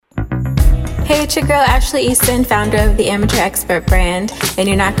Hey, it's your girl Ashley Easton, founder of the Amateur Expert brand, and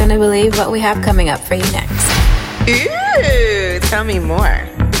you're not going to believe what we have coming up for you next. Ooh, tell me more.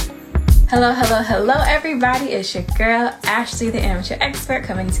 Hello, everybody. It's your girl Ashley, the Amateur Expert,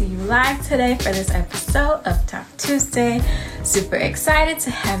 coming to you live today for this episode of Talk Tuesday. Super excited to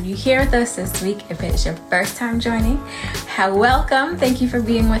have you here with us this week. If it's your first time joining, welcome. Thank you for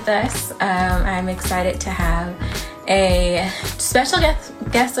being with us. I'm excited to have a special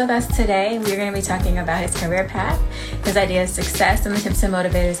guest with us today. We're going to be talking about his career path, his ideas of success, and the tips and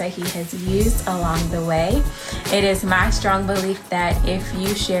motivators that he has used along the way. It is my strong belief that if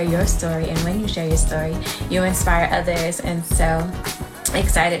you share your story and when you share your story, you inspire others. And so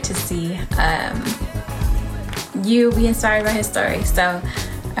excited to see you be inspired by his story. So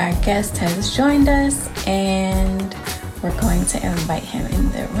our guest has joined us and we're going to invite him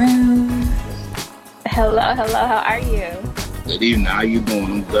in the room. Hello, how are you? Good evening, how you doing?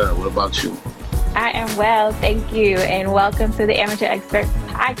 I'm good. What about you? I am well, thank you, and welcome to the Amateur Expert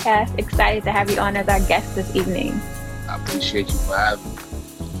Podcast. Excited to have you on as our guest this evening. I appreciate you for having me.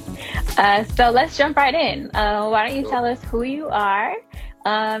 So let's jump right in. Why don't you tell us who you are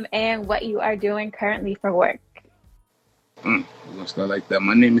and what you are doing currently for work? We're going to start like that.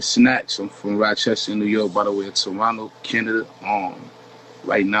 My name is Snackz. I'm from Rochester, New York, by the way of Toronto, Canada.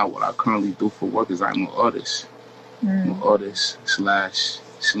 Right now, what I currently do for work is I'm an artist. I'm an artist /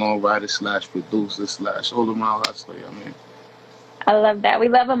 songwriter / producer / all around hustler. I love that. We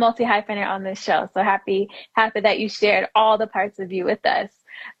love a multi-hyphenate on this show. So happy that you shared all the parts of you with us.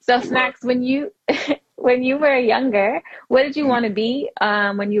 So Snackz, when you were younger, what did you want to be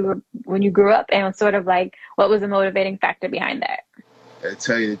when you grew up, and sort of like what was the motivating factor behind that? To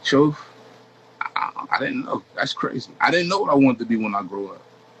tell you the truth, I didn't know. That's crazy. I didn't know what I wanted to be when I grew up.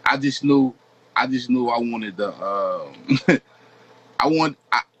 I just knew I wanted to.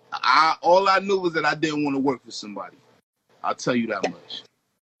 All I knew was that I didn't want to work for somebody. I'll tell you that much.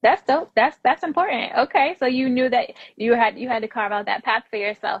 That's dope. That's important. Okay, so you knew that you had to carve out that path for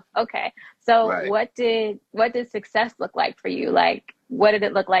yourself. Okay, so right. What did success look like for you? Like, what did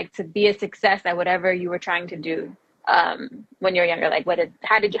it look like to be a success at whatever you were trying to do when you were younger? Like,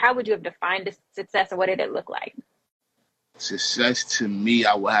 how would you have defined success, or what did it look like? Success to me,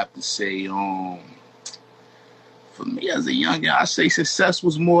 I would have to say, for me as a young guy, I say success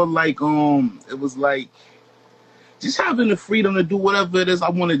was more like, it was like just having the freedom to do whatever it is I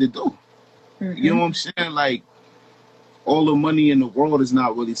wanted to do. Mm-hmm. You know what I'm saying? Like, all the money in the world is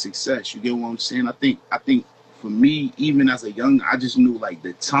not really success. You get what I'm saying? I think for me, even as a young, I just knew like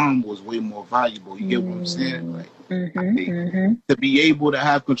the time was way more valuable. You get what I'm saying? Like, I think to be able to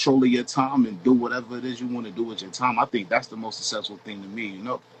have control of your time and do whatever it is you want to do with your time, I think that's the most successful thing to me, you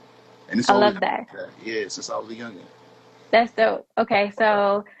know? And it's I love that. Yeah, since I was a youngin'. That's dope. Okay,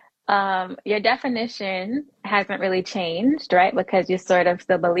 so your definition hasn't really changed, right? Because you sort of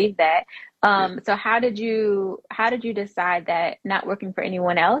still believe that. So how did you decide that not working for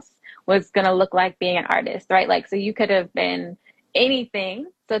anyone else was going to look like being an artist, right? Like, so you could have been anything.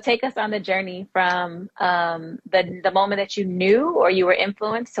 So take us on the journey from the moment that you knew or you were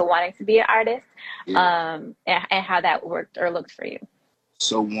influenced to wanting to be an artist, and how that worked or looked for you.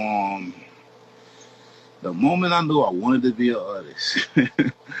 So the moment I knew I wanted to be an artist,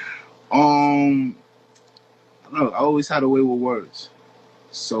 I don't know, I always had a way with words.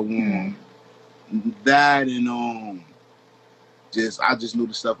 So that and I just knew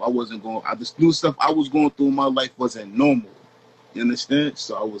the stuff I just knew stuff I was going through in my life wasn't normal. You understand?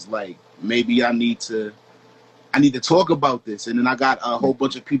 So I was like, maybe I need to talk about this. And then I got a whole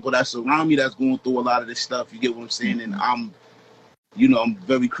bunch of people that surround me that's going through a lot of this stuff. You get what I'm saying? And I'm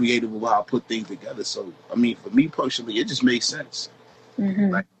very creative about how I put things together. So, I mean, for me personally, it just made sense.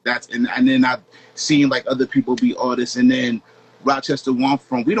 Like that's, and then I seen like other people be artists, and then Rochester, where I'm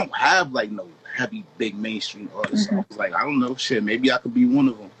from, we don't have like no heavy, big mainstream artists. So I was like, I don't know, shit, maybe I could be one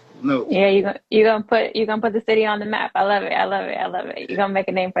of them. No. Yeah, you're gonna put the city on the map. I love it. You're gonna make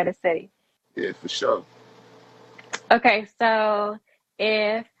a name for the city. Yeah, for sure. Okay, so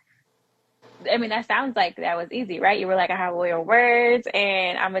that sounds like that was easy, right? You were like, I have all your words,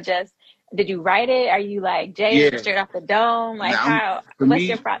 and did you write it? Are you like Jay straight off the dome? Like, what's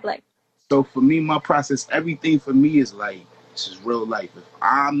your process like? So for me, my process, everything for me is like, this is real life. If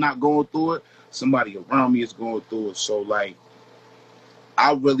I'm not going through it, somebody around me is going through it. So like,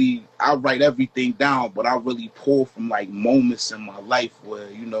 I write everything down, but I really pull from like moments in my life where,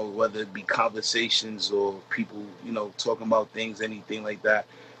 whether it be conversations or people, talking about things, anything like that.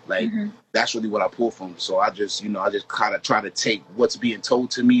 Like that's really what I pull from. So I just kind of try to take what's being told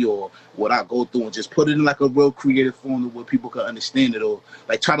to me or what I go through and just put it in like a real creative form where people can understand it, or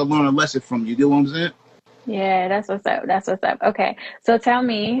like try to learn a lesson from you. You get what I'm saying? Yeah, that's what's up. That's what's up. Okay. So tell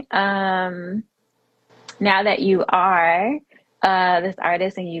me, now that you are this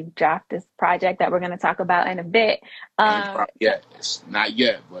artist and you've dropped this project that we're going to talk about in a bit, Ain't dropped yet. It's not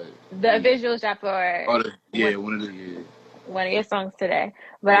yet, but the visuals drop for one of the one of your songs today.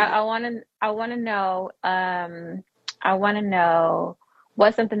 But yeah. I want to know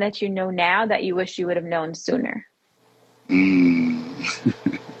what's something that you know now that you wish you would have known sooner.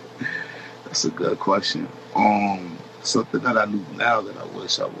 That's a good question. Something that I knew now that I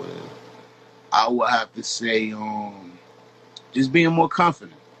wish I would have. I would have to say, just being more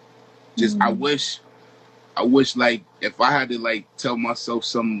confident. Just I wish like if I had to like tell myself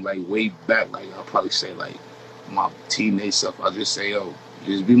something like way back, like I'll probably say like my teenage self. I'll just say, yo,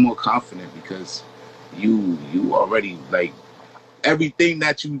 just be more confident because you already like everything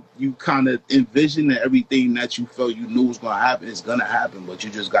that you kind of envisioned and everything that you felt you knew was gonna happen is gonna happen. But you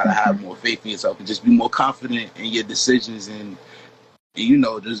just gotta have more faith in yourself and just be more confident in your decisions and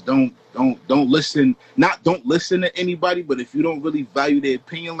just don't listen. Don't listen to anybody, but if you don't really value their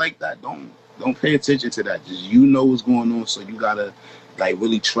opinion like that, don't pay attention to that. Just what's going on, so you gotta like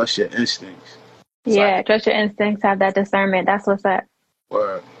really trust your instincts. Yeah, trust your instincts, have that discernment. That's what's up.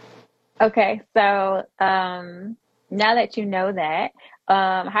 Or Okay, so now that you know that,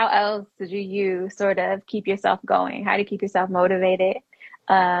 how else did you sort of keep yourself going? How do you keep yourself motivated?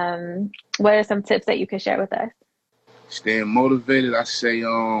 What are some tips that you could share with us? staying motivated, I say,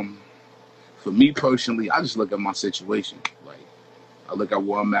 for me personally, I just look at my situation. Like I look at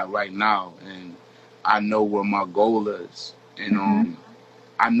where I'm at right now, and I know where my goal is, and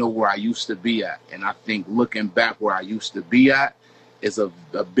I know where I used to be at, and I think looking back where I used to be at is a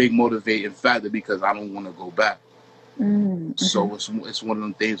big motivating factor because I don't want to go back. So it's one of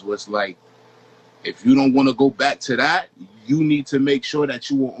them things where it's like, if you don't want to go back to that, you need to make sure that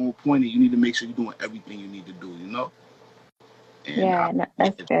you are on point, and you need to make sure you're doing everything you need to do. And Yeah, no,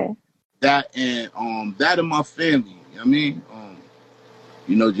 that's good. that and my family. You know what I mean?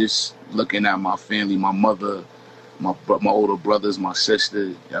 Just looking at my family, my mother, my older brothers, my sister. You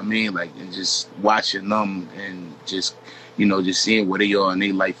know what I mean, like, and just watching them and just just seeing where they are in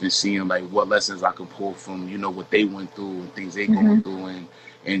their life and seeing like what lessons I can pull from what they went through and things they going through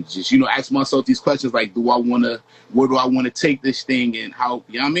and just ask myself these questions like, where do I want to take this thing and how,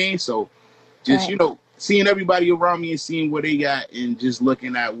 you know what I mean? So just Right. seeing everybody around me and seeing where they at and just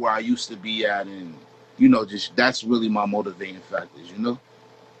looking at where I used to be at and just that's really my motivating factors. No,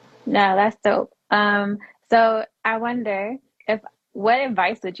 that's dope. So I wonder if what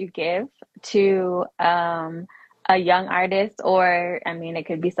advice would you give to a young artist, or I mean, it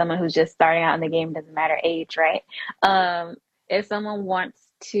could be someone who's just starting out in the game, doesn't matter age, right? If someone wants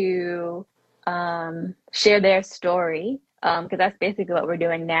to share their story, because that's basically what we're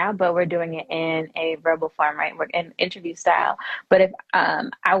doing now, but we're doing it in a verbal form, right? We're in interview style. But if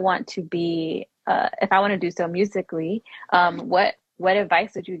I want to do so musically, what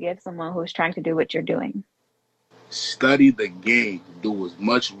advice would you give someone who's trying to do what you're doing? Study the game. Do as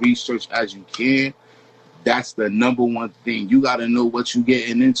much research as you can. That's the number one thing. You got to know what you're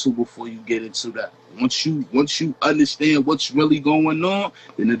getting into before you get into that. Once you understand what's really going on,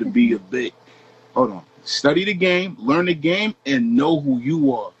 then it'll be a bit. Hold on. Study the game, learn the game, and know who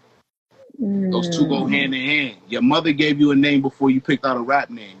you are. Those two go hand in hand. Your mother gave you a name before you picked out a rap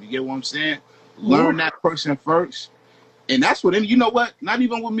name. You get what I'm saying? Ooh. Learn that person first. And that's what, you know what? Not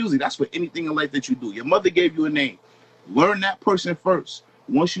even with music. That's for anything in life that you do. Your mother gave you a name. Learn that person first.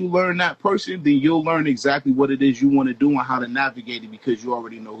 Once you learn that person, then you'll learn exactly what it is you want to do and how to navigate it because you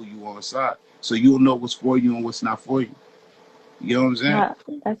already know who you are inside. So you'll know what's for you and what's not for you. You know what I'm saying? Yeah,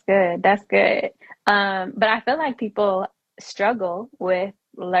 that's good. That's good. But I feel like people struggle with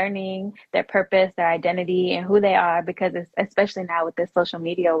learning their purpose, their identity, and who they are because it's especially now with this social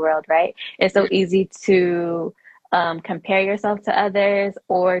media world, right? It's so Yeah. easy to compare yourself to others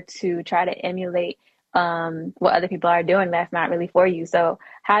or to try to emulate what other people are doing that's not really for you. So Yeah.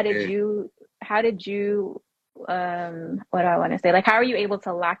 how did you what do I want to say? Like, how are you able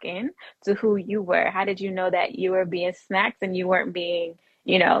to lock in to who you were? How did you know that you were being Snackz and you weren't being,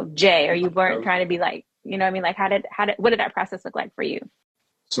 Jay, or you weren't trying to be like, what I mean? Like, what did that process look like for you?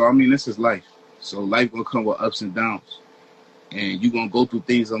 So, I mean, this is life. So life gonna come with ups and downs. And you're gonna go through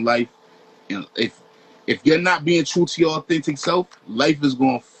things in life. And if you're not being true to your authentic self, life is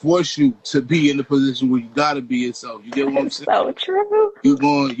gonna force you to be in the position where you gotta be yourself. You get what I'm saying? So true. You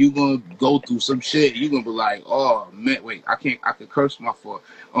gonna go through some shit. You gonna be like, oh man, wait, I can curse my fault.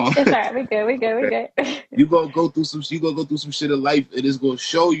 It's all right. We good. We good. We good. You gonna go through some shit in life. It is gonna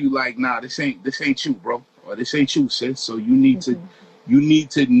show you like, nah, this ain't you, bro, or this ain't you, sis. So you need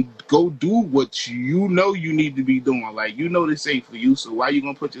to go do what you know you need to be doing. Like, you know this ain't for you, so why you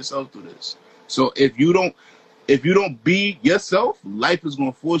gonna put yourself through this? So if you don't be yourself, life is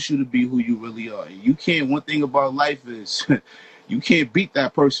gonna force you to be who you really are. And you can't. One thing about life is you can't beat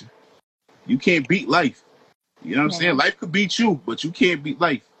that person. You can't beat life. You know what I'm saying? Life could beat you, but you can't beat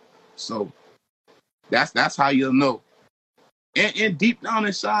life. So that's how you'll know. And deep down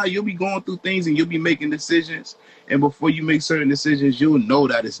inside, you'll be going through things and you'll be making decisions. And before you make certain decisions, you'll know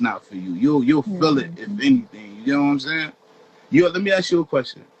that it's not for you. You'll feel it, if anything. You know what I'm saying? Let me ask you a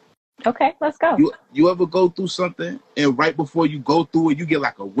question. Okay, let's go. You ever go through something and right before you go through it, you get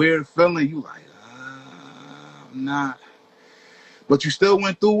like a weird feeling? You like, I'm not. But you still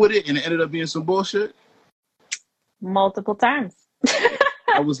went through with it and it ended up being some bullshit? Multiple times.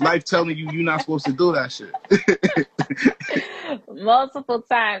 I was life telling you you're not supposed to do that shit. Multiple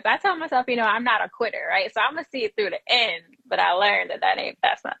times. I tell myself, I'm not a quitter, right? So I'm gonna see it through the end. But I learned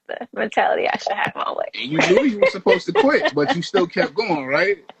that's not the mentality I should have always. And you knew you were supposed to quit, but you still kept going,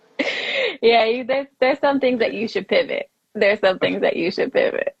 right? Yeah, there's some things that you should pivot. There's some things that you should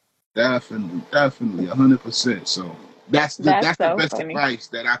pivot. Definitely, 100%. So that's the so best funny. advice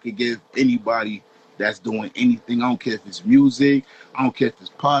that I could give anybody that's doing anything. I don't care if it's music, I don't care if it's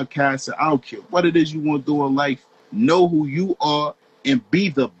podcasting, I don't care what it is you want to do in life. Know who you are and be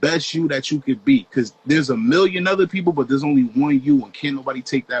the best you that you could be. Because there's a million other people, but there's only one you, and can't nobody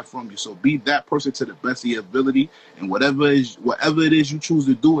take that from you. So be that person to the best of your ability, and whatever it is you choose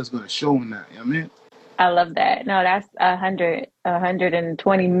to do is going to show in that. You know what I mean? I love that. No, that's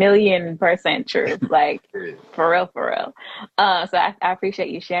 120 million% true. Like, for real. So I appreciate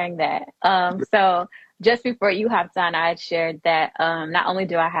you sharing that. So just before you hopped on, I had shared that not only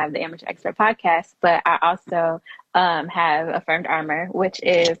do I have the Amateur Expert podcast, but I also have Affirmed Armor, which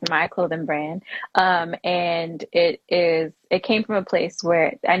is my clothing brand. And it came from a place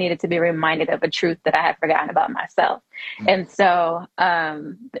where I needed to be reminded of a truth that I had forgotten about myself. And so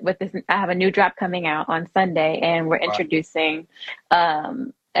with this, I have a new drop coming out on Sunday, and we're introducing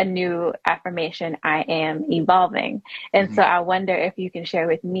a new affirmation, I am evolving. And so I wonder if you can share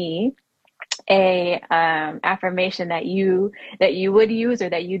with me a affirmation that you would use or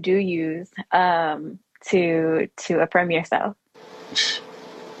that you do use to affirm yourself.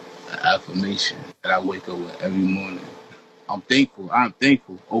 An affirmation that I wake up with every morning. I'm thankful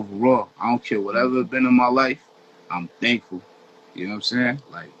overall. I don't care whatever been in my life. I'm thankful. You know what I'm saying?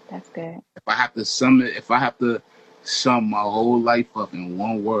 Like, that's good. If I have to sum my whole life up in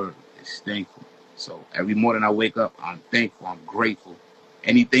one word, it's thankful. So every morning I wake up, I'm thankful. I'm grateful.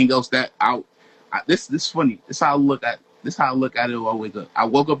 Anything else that this is funny. This how I look at it when I wake up. I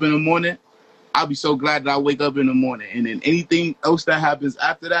woke up in the morning. I'll be so glad that I wake up in the morning, and then anything else that happens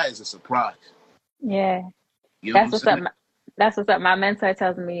after that is a surprise. Yeah, you know that's what's up. That's what's up. My mentor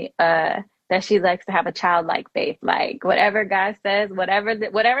tells me that she likes to have a childlike faith. Like, whatever God says, whatever's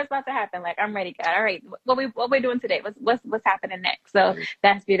about to happen, like, I'm ready, God. All right, what we doing today? What's happening next? So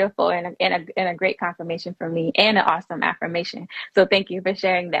that's beautiful and a great confirmation for me, and an awesome affirmation. So thank you for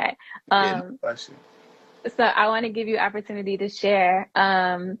sharing that. So I want to give you opportunity to share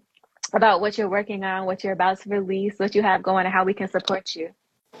about what you're working on, what you're about to release, what you have going, and how we can support you.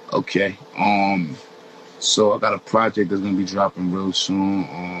 Okay. So I got a project that's gonna be dropping real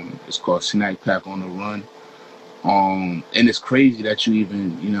soon. It's called Snackz on the Run. And it's crazy that you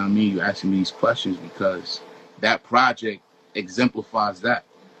even, you know what I mean, you asking me these questions, because that project exemplifies that.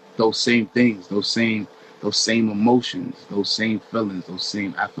 Those same things, those same emotions, those same feelings, those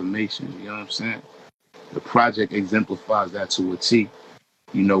same affirmations. You know what I'm saying? The project exemplifies that to a T.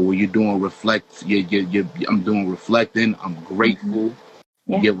 You know, where you're doing reflect, I'm doing reflecting. I'm grateful.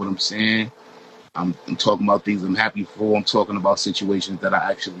 You get what I'm saying? I'm talking about things I'm happy for. I'm talking about situations that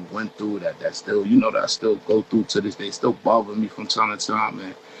I actually went through that still, that I still go through to this day, still bother me from time to time,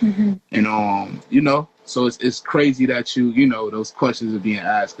 man. And so it's crazy that those questions are being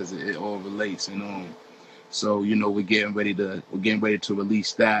asked, because it all relates. And so we're getting ready to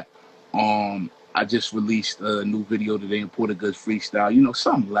release that. I just released a new video today in Portuguese freestyle,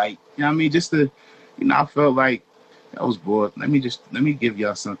 something light. You know what I mean? Just to, I felt like I was bored. Let me give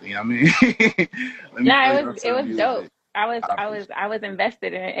y'all something. You know what I mean? It was dope. I was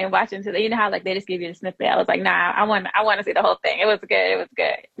invested in watching to how like they just give you the snippet. I was like, nah, I want to see the whole thing. It was good.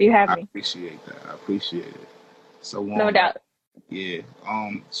 You have me. I appreciate that. appreciate it. So No doubt. yeah.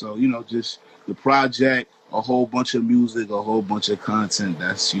 So just the project, a whole bunch of music, a whole bunch of content.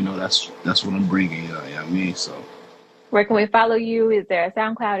 That's that's what I'm bringing. You know what I mean? So Where can we follow you? Is there a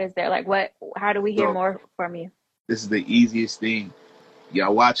SoundCloud? Is there like what? How do we hear so more from you? this is the easiest thing.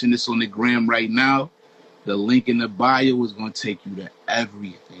 Y'all watching this on the gram right now. The link in the bio is going to take you to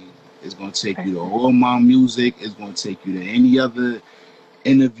everything. It's going to take you to all my music. It's going to take you to any other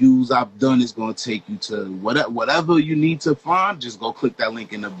interviews I've done. It's going to take you to whatever you need to find. Just go click that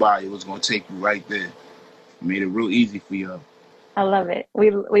link in the bio. It's going to take you right there. Made it real easy for y'all. I love it. We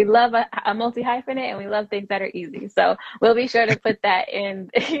love a multi-hyphenate, and we love things that are easy. So we'll be sure to put that in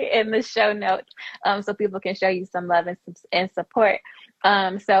the show notes, so people can show you some love and support.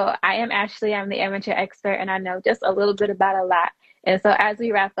 So I am Ashley. I'm the amateur expert, and I know just a little bit about a lot. And so as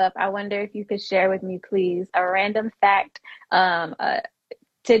we wrap up, I wonder if you could share with me, please, a random fact, a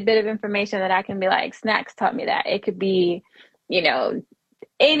tidbit of information that I can be like, Snackz taught me that. It could be,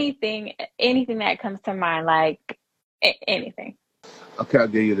 anything that comes to mind, like anything. Okay, I'll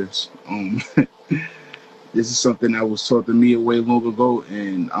give you this. This is something that was taught to me way long ago,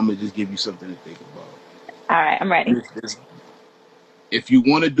 and I'm gonna just give you something to think about. All right, I'm ready. If you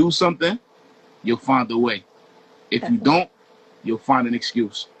want to do something, you'll find a way. If you don't, you'll find an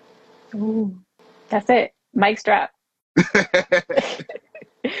excuse. Ooh, that's it. Mic's drop.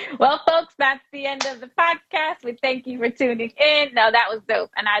 Well, folks, that's the end of the podcast. We thank you for tuning in. No, that was dope,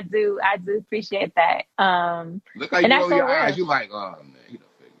 and I do appreciate that. Look how you roll your eyes. You like, oh man, you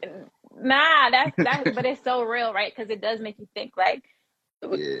don't figure. Nah, that's but it's so real, right? Because it does make you think. Like,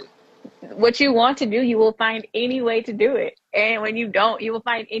 yeah. What you want to do, you will find any way to do it, and when you don't, you will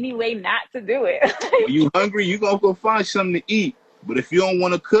find any way not to do it. When you hungry, you gonna go find something to eat. But if you don't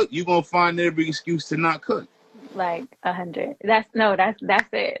want to cook, you gonna find every excuse to not cook. Like 100. That's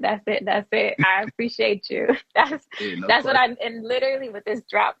it. That's it. I appreciate you. That's what and literally with this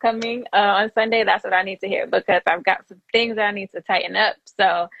drop coming on Sunday, that's what I need to hear, because I've got some things that I need to tighten up.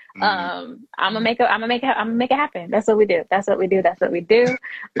 So I'm gonna make it happen. That's what we do.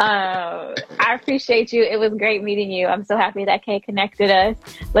 I appreciate you. It was great meeting you. I'm so happy that Kay connected us.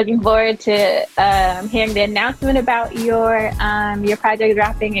 Looking forward to hearing the announcement about your project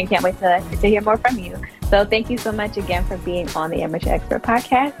dropping, and can't wait to hear more from you. So thank you so much again for being on the Amateur Expert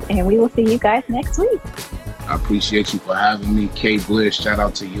Podcast, and we will see you guys next week. I appreciate you for having me. Kay Bliss, shout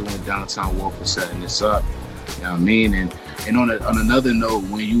out to you and Downtown Walk for setting this up. You know what I mean? And on another note,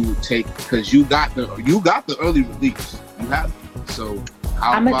 when you take, because you got the early release, you have it. So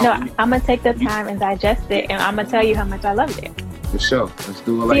I'm gonna take the time and digest it, and I'm gonna tell you how much I loved it. For sure, let's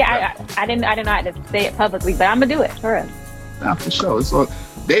do it like that. I didn't know how to say it publicly, but I'm gonna do it for real. Nah, for sure. It's all,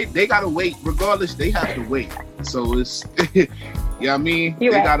 they gotta wait. Regardless, they have to wait. So it's you know what I mean? They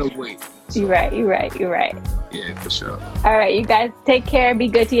gotta wait. So, You're right. Yeah, for sure. All right, you guys take care, be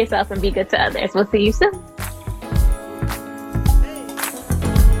good to yourself, and be good to others. We'll see you soon.